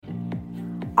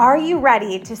Are you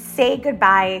ready to say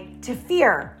goodbye to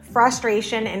fear,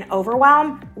 frustration, and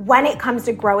overwhelm when it comes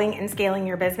to growing and scaling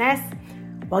your business?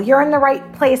 Well, you're in the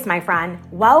right place, my friend.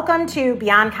 Welcome to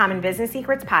Beyond Common Business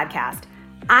Secrets podcast.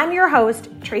 I'm your host,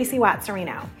 Tracy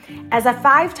Watt-Serino. As a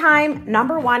 5-time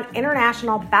 #1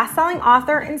 international best-selling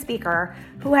author and speaker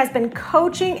who has been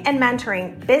coaching and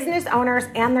mentoring business owners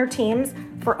and their teams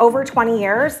for over 20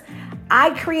 years, I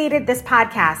created this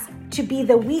podcast to be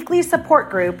the weekly support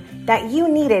group that you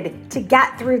needed to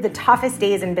get through the toughest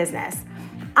days in business.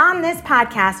 On this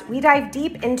podcast, we dive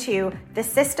deep into the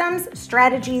systems,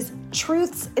 strategies,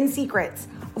 truths, and secrets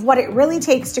of what it really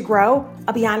takes to grow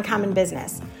a Beyond Common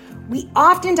business. We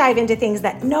often dive into things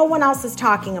that no one else is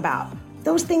talking about,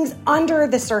 those things under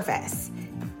the surface,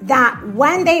 that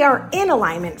when they are in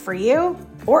alignment for you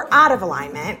or out of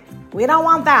alignment, we don't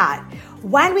want that.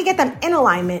 When we get them in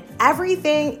alignment,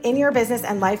 everything in your business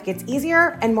and life gets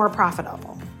easier and more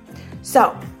profitable.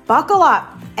 So buckle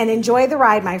up and enjoy the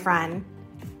ride, my friend,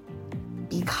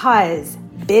 because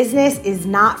business is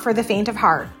not for the faint of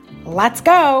heart. Let's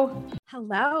go.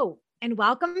 Hello, and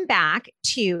welcome back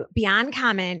to Beyond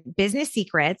Common Business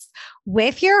Secrets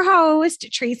with your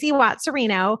host, Tracy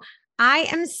Watt-Serino. I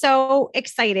am so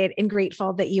excited and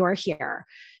grateful that you are here.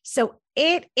 So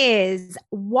it is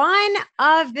one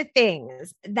of the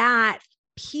things that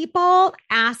people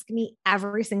ask me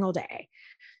every single day.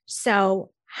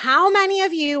 So how many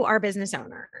of you are business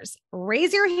owners?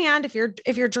 Raise your hand. If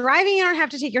you're driving, you don't have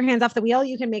to take your hands off the wheel.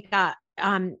 You can make a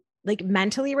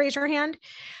mentally raise your hand.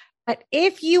 But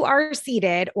if you are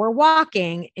seated or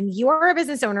walking and you're a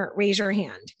business owner, raise your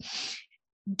hand.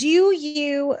 Do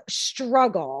you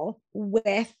struggle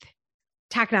with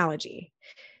technology?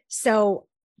 So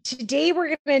today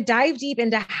we're going to dive deep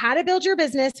into how to build your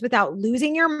business without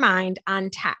losing your mind on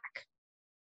tech.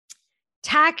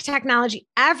 Technology,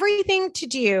 everything to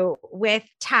do with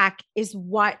tech is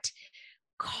what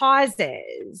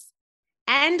causes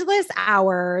endless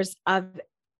hours of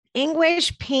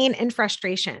anguish, pain, and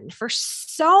frustration for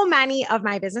so many of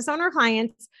my business owner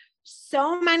clients,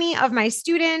 so many of my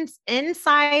students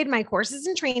inside my courses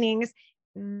and trainings.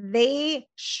 They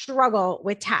struggle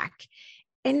with tech.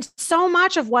 And so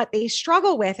much of what they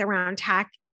struggle with around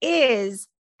tech is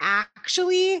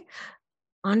actually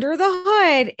under the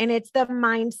hood, and it's the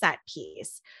mindset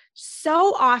piece.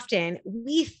 So often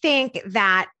we think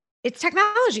that it's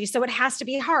technology, so it has to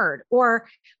be hard, or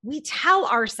we tell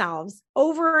ourselves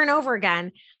over and over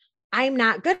again, I'm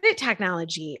not good at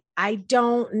technology. I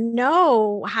don't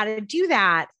know how to do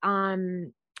that.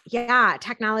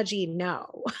 Technology,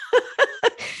 no.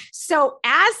 So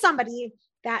as somebody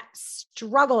that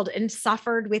struggled and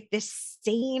suffered with the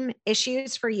same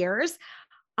issues for years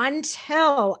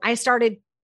until I started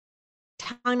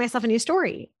telling myself a new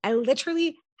story. I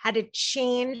literally had to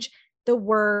change the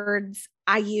words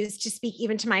I used to speak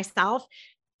even to myself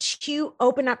to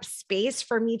open up space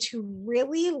for me to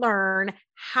really learn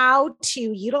how to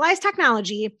utilize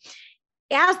technology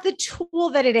as the tool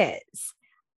that it is.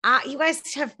 You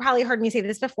guys have probably heard me say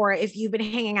this before if you've been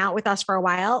hanging out with us for a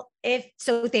while. If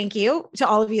so, thank you to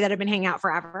all of you that have been hanging out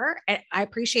forever. I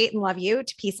appreciate and love you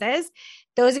to pieces.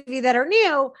 Those of you that are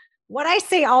new, what I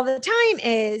say all the time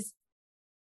is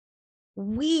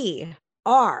we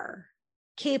are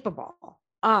capable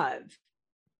of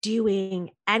doing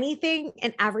anything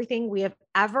and everything we have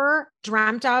ever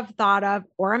dreamt of, thought of,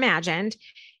 or imagined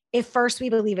if first we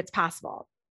believe it's possible.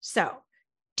 So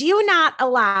do not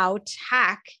allow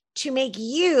tech to make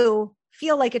you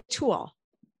feel like a tool.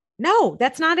 No,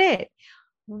 that's not it.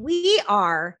 We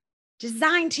are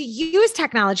designed to use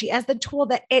technology as the tool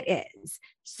that it is.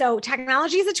 So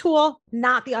technology is a tool,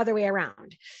 not the other way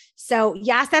around. So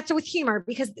yes, that's with humor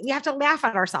because we have to laugh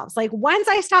at ourselves. Like once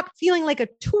I stopped feeling like a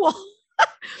tool,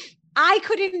 I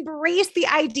could embrace the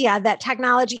idea that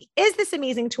technology is this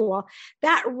amazing tool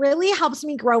that really helps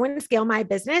me grow and scale my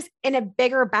business in a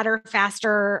bigger, better,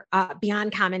 faster,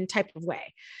 beyond common type of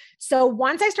way. So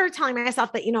once I started telling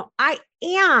myself that, I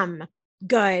am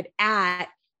good at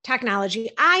technology,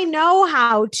 I know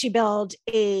how to build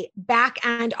a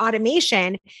back-end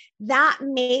automation that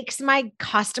makes my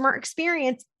customer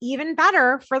experience even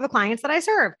better for the clients that I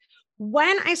serve.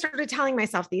 When I started telling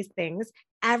myself these things,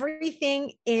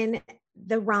 everything in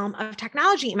the realm of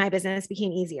technology in my business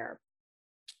became easier.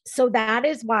 So that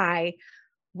is why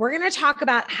we're going to talk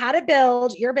about how to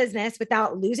build your business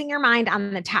without losing your mind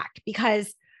on the tech,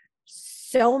 because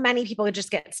so many people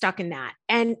just get stuck in that.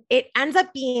 And it ends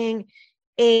up being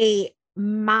a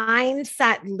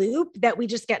mindset loop that we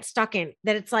just get stuck in,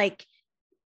 that it's like,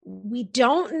 we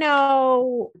don't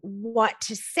know what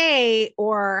to say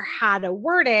or how to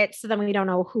word it. So then we don't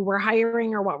know who we're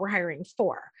hiring or what we're hiring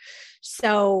for.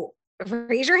 So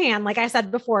raise your hand. Like I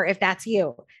said before, if that's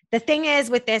you. The thing is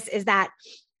with this is that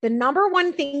the number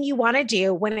one thing you want to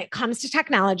do when it comes to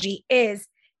technology is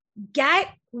get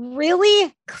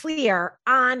really clear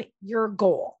on your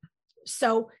goal.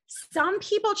 So some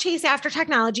people chase after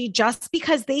technology just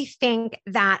because they think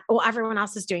that, oh, everyone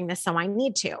else is doing this, so I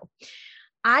need to.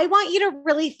 I want you to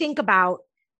really think about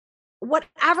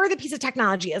whatever the piece of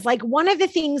technology is. Like one of the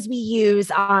things we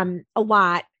use a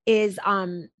lot is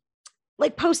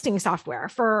like posting software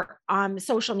for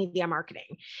social media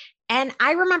marketing. And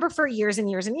I remember for years and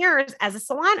years and years as a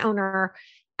salon owner,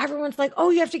 everyone's like, oh,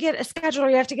 you have to get a scheduler,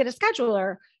 you have to get a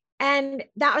scheduler. And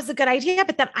that was a good idea.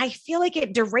 But then I feel like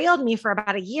it derailed me for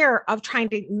about a year of trying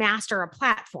to master a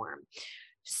platform.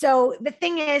 So the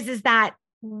thing is that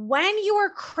when you are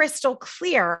crystal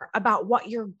clear about what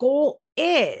your goal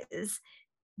is,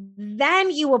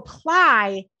 then you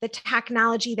apply the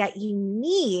technology that you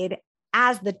need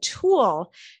as the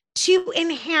tool to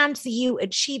enhance you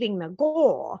achieving the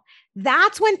goal.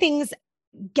 That's when things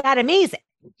get amazing.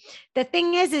 The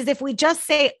thing is if we just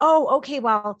say, oh, okay,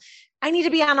 well, I need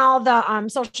to be on all the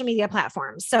social media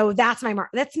platforms. So that's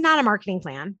that's not a marketing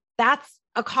plan. That's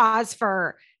a cause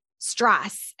for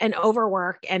stress and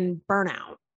overwork and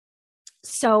burnout.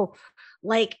 So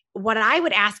like what I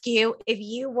would ask you, if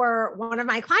you were one of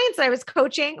my clients that I was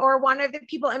coaching or one of the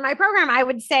people in my program, I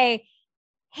would say,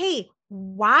 hey,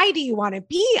 why do you want to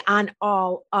be on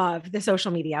all of the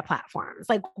social media platforms?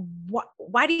 Like,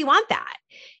 why do you want that?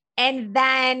 And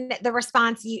then the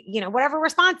response, whatever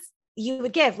response you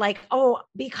would give, like, oh,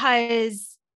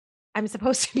 because I'm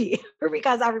supposed to be, or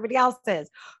because everybody else is,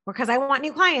 or because I want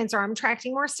new clients, or I'm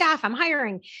attracting more staff, I'm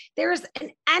hiring. There's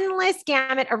an endless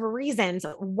gamut of reasons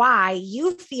why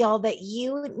you feel that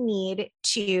you need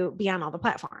to be on all the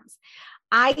platforms.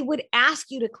 I would ask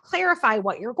you to clarify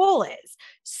what your goal is.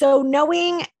 So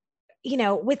knowing,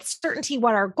 with certainty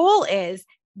what our goal is,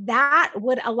 that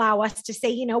would allow us to say,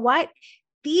 you know what?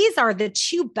 These are the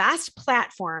two best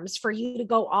platforms for you to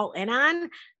go all in on.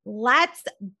 Let's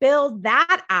build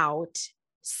that out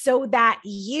so that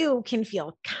you can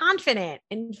feel confident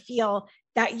and feel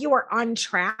that you are on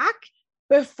track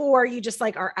before you just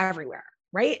like are everywhere,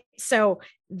 right? So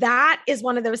that is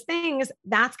one of those things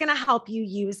that's going to help you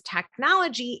use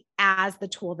technology as the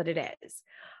tool that it is.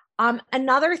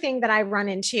 Another thing that I run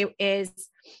into is,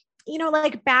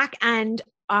 like back end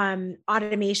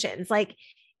automations. Like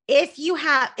if you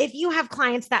have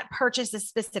clients that purchase a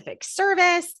specific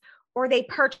service or they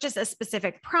purchase a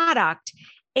specific product,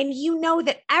 and you know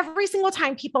that every single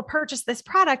time people purchase this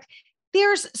product,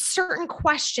 there's certain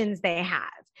questions they have.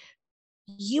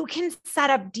 You can set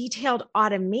up detailed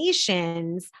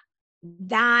automations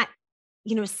that,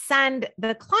 send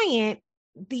the client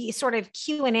the sort of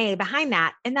Q&A behind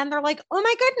that. And then they're like, oh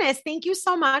my goodness, thank you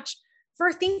so much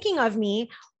for thinking of me.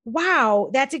 Wow,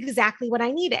 that's exactly what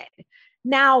I needed.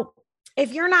 Now,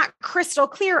 if you're not crystal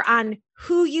clear on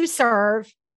who you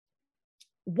serve,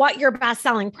 what your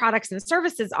best-selling products and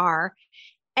services are,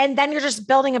 and then you're just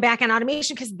building a back-end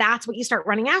automation because that's what you start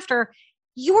running after,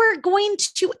 you're going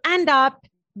to end up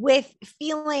with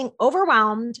feeling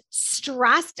overwhelmed,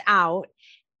 stressed out,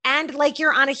 and like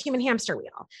you're on a human hamster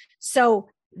wheel. So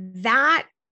that,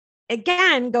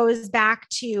 again, goes back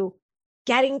to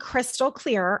getting crystal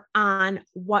clear on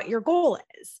what your goal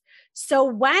is. So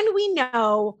when we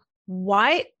know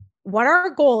what our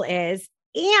goal is,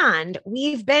 and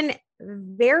we've been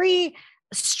very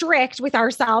strict with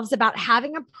ourselves about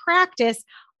having a practice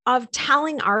of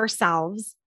telling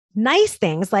ourselves nice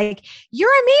things like,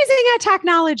 you're amazing at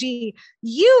technology.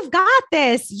 You've got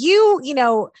this. You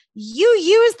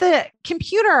use the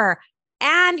computer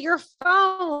and your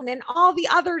phone and all the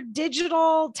other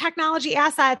digital technology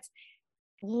assets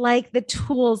like the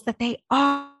tools that they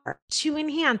are to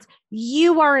enhance.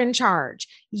 You are in charge.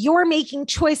 You're making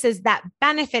choices that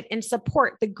benefit and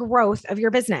support the growth of your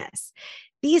business.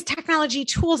 These technology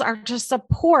tools are to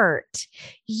support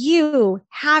you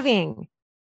having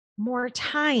more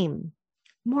time,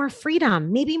 more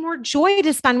freedom, maybe more joy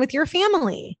to spend with your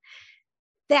family.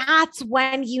 That's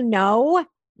when you know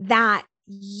that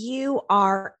you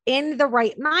are in the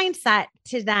right mindset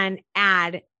to then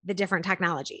add the different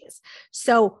technologies.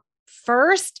 So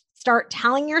first, start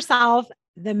telling yourself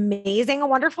the amazing and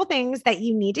wonderful things that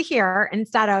you need to hear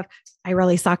instead of, I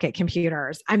really suck at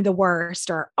computers, I'm the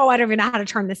worst, or, oh, I don't even know how to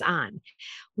turn this on.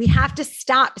 We have to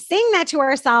stop saying that to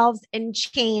ourselves and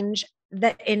change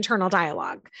the internal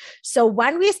dialogue. So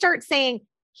when we start saying,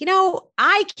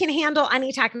 I can handle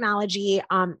any technology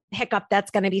hiccup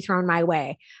that's going to be thrown my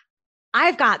way.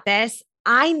 I've got this.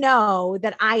 I know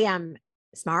that I am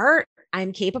smart,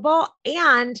 I'm capable,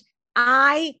 and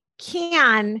I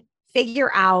can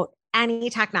figure out any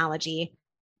technology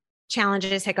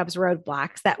challenges, hiccups,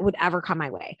 roadblocks that would ever come my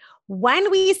way. When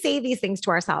we say these things to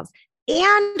ourselves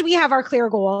and we have our clear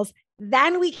goals,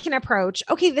 then we can approach,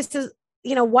 okay, this is,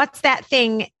 what's that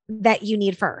thing that you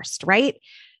need first, right?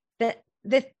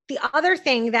 The other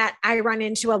thing that I run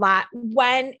into a lot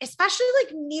when, especially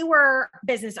like newer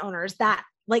business owners that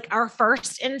like are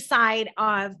first inside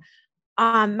of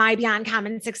my Beyond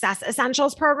Common Success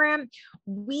Essentials program,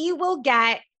 we will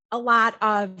get a lot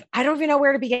of, I don't even know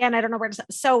where to begin. I don't know where to.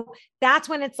 So that's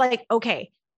when it's like,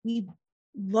 okay, we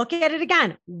look at it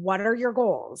again. What are your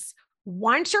goals?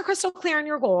 Once you're crystal clear on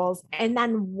your goals and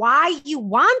then why you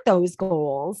want those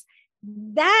goals,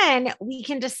 then we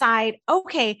can decide,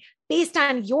 okay, based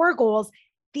on your goals,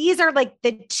 these are like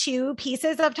the two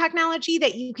pieces of technology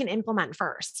that you can implement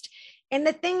first. And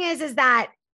the thing is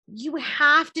that you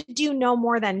have to do no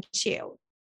more than two.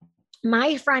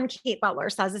 My friend Kate Butler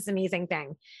says this amazing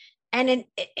thing. And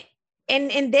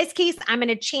in this case, I'm going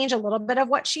to change a little bit of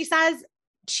what she says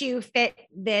to fit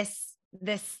this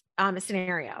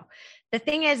scenario. The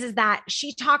thing is that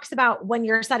she talks about when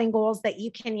you're setting goals that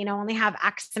you can, only have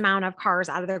X amount of cars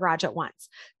out of the garage at once.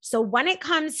 So when it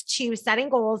comes to setting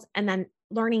goals and then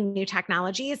learning new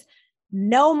technologies,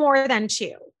 no more than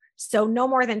two. So no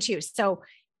more than two. So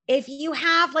if you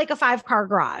have like a 5-car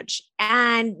garage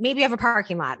and maybe you have a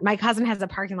parking lot, my cousin has a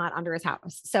parking lot under his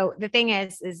house. So the thing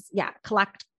is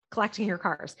collecting your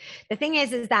cars. The thing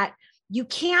is that you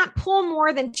can't pull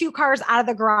more than 2 cars out of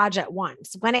the garage at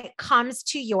once when it comes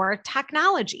to your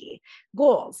technology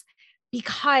goals,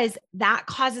 because that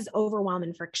causes overwhelm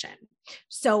and friction.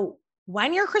 So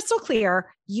when you're crystal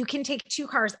clear, you can take 2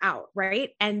 cars out,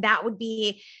 right? And that would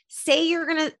be, say you're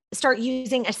going to start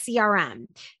using a CRM.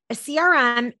 A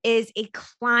CRM is a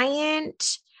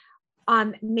client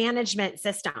management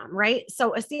system, right?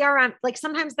 So a CRM, like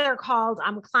sometimes they're called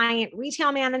client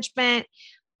retail management.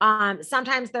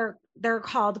 Sometimes they're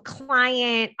called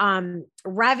client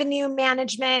revenue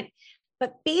management.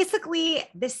 But basically,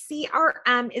 the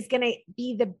CRM is going to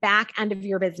be the back end of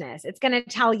your business. It's going to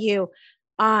tell you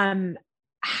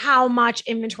how much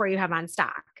inventory you have on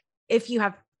stock. If you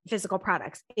have physical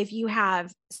products, if you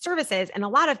have services, and a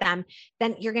lot of them,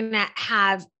 then you're going to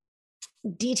have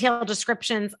detailed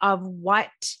descriptions of what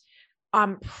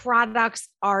products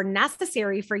are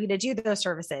necessary for you to do those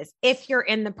services. If you're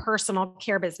in the personal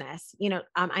care business,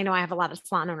 I know I have a lot of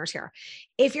salon owners here.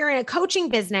 If you're in a coaching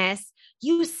business,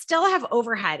 you still have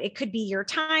overhead. It could be your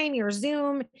time, your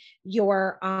Zoom,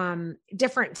 your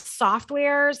different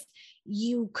softwares.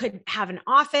 You could have an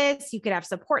office, you could have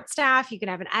support staff, you could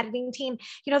have an editing team.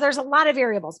 There's a lot of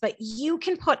variables, but you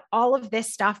can put all of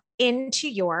this stuff into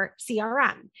your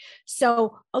CRM.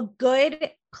 So a good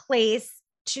place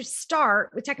to start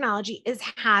with technology is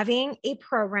having a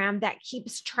program that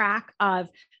keeps track of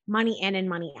money in and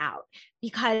money out.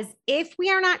 Because if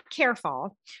we are not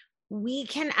careful, we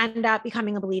can end up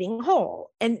becoming a bleeding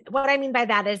hole. And what I mean by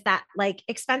that is that like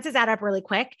expenses add up really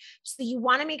quick. So you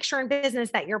want to make sure in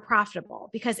business that you're profitable,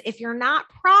 because if you're not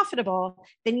profitable,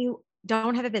 then you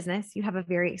don't have a business, you have a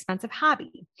very expensive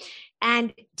hobby.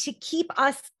 And to keep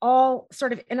us all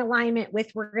sort of in alignment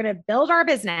with, we're going to build our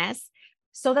business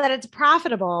so that it's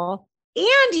profitable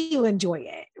and you enjoy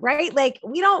it, right? Like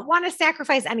we don't want to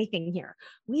sacrifice anything here.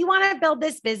 We want to build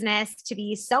this business to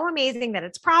be so amazing that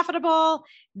it's profitable,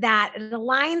 that it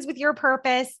aligns with your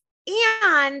purpose,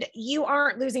 and you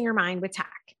aren't losing your mind with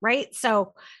tech, right?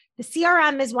 So the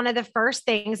CRM is one of the first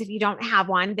things, if you don't have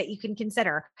one, that you can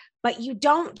consider. But you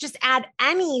don't just add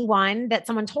any one that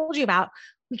someone told you about.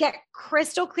 We get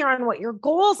crystal clear on what your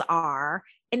goals are.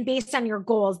 And based on your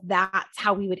goals, that's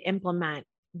how we would implement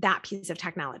that piece of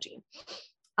technology.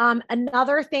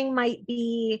 Another thing might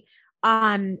be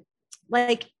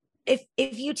like if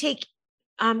you take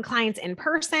clients in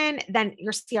person, then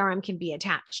your CRM can be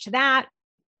attached to that.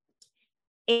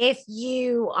 If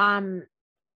you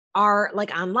are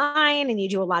like online and you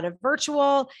do a lot of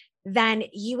virtual, then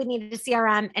you would need a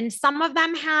CRM. And some of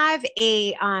them have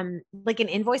a like an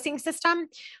invoicing system,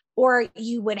 or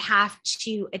you would have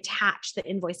to attach the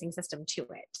invoicing system to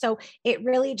it. So it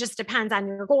really just depends on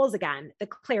your goals again, the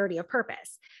clarity of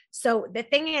purpose. So the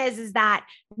thing is that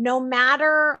no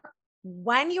matter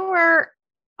when you're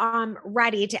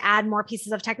ready to add more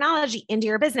pieces of technology into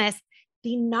your business,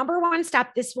 the number one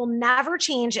step, this will never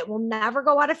change. It will never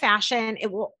go out of fashion.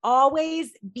 It will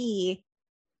always be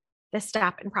the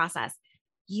step and process.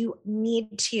 you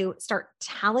need to start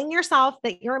telling yourself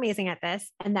that you're amazing at this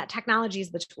and that technology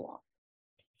is the tool.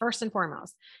 First and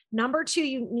foremost. Number 2,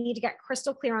 you need to get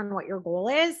crystal clear on what your goal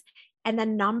is. And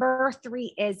then number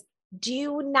 3 is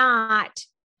do not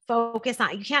focus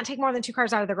on, you can't take more than 2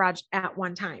 cars out of the garage at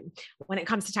one time when it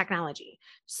comes to technology.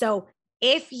 So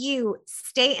if you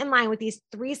stay in line with these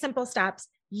 3 simple steps,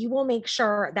 you will make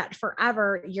sure that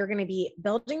forever you're going to be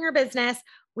building your business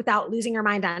without losing your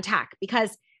mind on tech,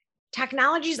 because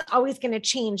technology is always going to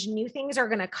change. New things are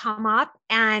going to come up.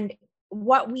 And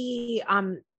what we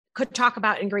could talk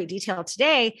about in great detail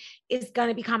today is going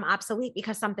to become obsolete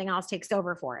because something else takes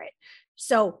over for it.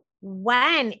 So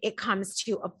when it comes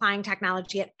to applying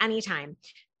technology at any time,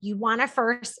 you want to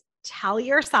first tell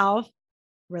yourself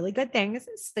really good things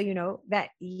so you know that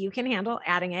you can handle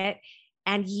adding it.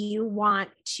 And you want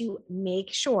to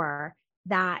make sure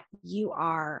that you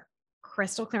are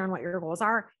crystal clear on what your goals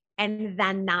are, and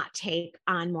then not take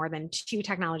on more than 2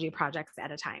 technology projects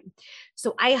at a time.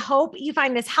 So I hope you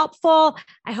find this helpful.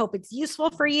 I hope it's useful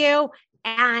for you,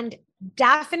 and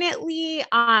definitely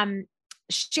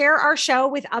share our show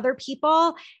with other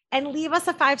people and leave us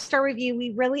a 5-star review.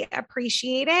 We really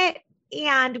appreciate it.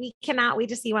 And we cannot wait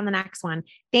to see you on the next one.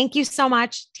 Thank you so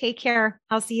much. Take care.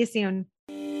 I'll see you soon.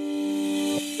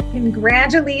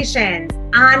 Congratulations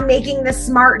on making the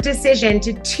smart decision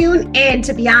to tune in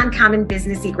to Beyond Common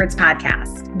Business Secrets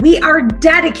podcast. We are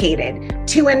dedicated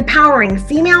to empowering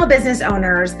female business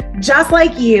owners just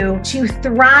like you to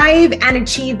thrive and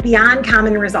achieve beyond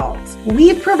common results.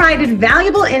 We've provided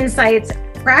valuable insights,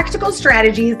 practical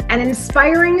strategies, and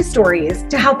inspiring stories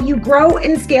to help you grow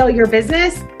and scale your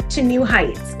business to new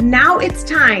heights. Now it's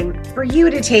time for you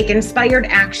to take inspired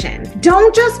action.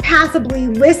 Don't just passively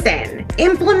listen.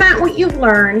 Implement what you've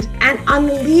learned and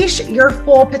unleash your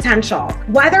full potential.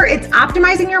 Whether it's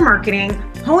optimizing your marketing,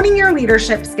 honing your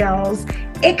leadership skills,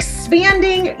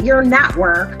 expanding your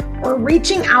network, or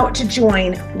reaching out to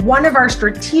join one of our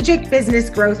strategic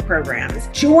business growth programs.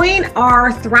 Join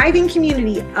our thriving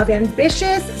community of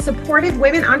ambitious, supportive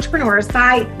women entrepreneurs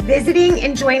by visiting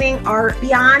and joining our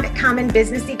Beyond Common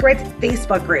Business Secrets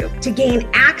Facebook group to gain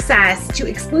access to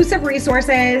exclusive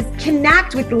resources,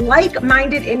 connect with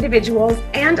like-minded individuals,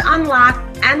 and unlock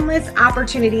endless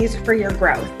opportunities for your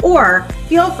growth. Or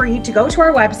feel free to go to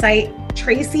our website,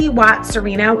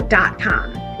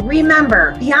 TracyWattSerino.com.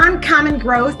 Remember, beyond common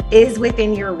growth is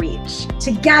within your reach.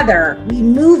 Together, we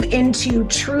move into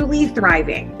truly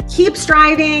thriving. Keep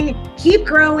striving, keep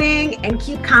growing, and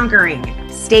keep conquering.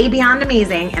 Stay beyond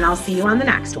amazing, and I'll see you on the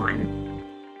next one.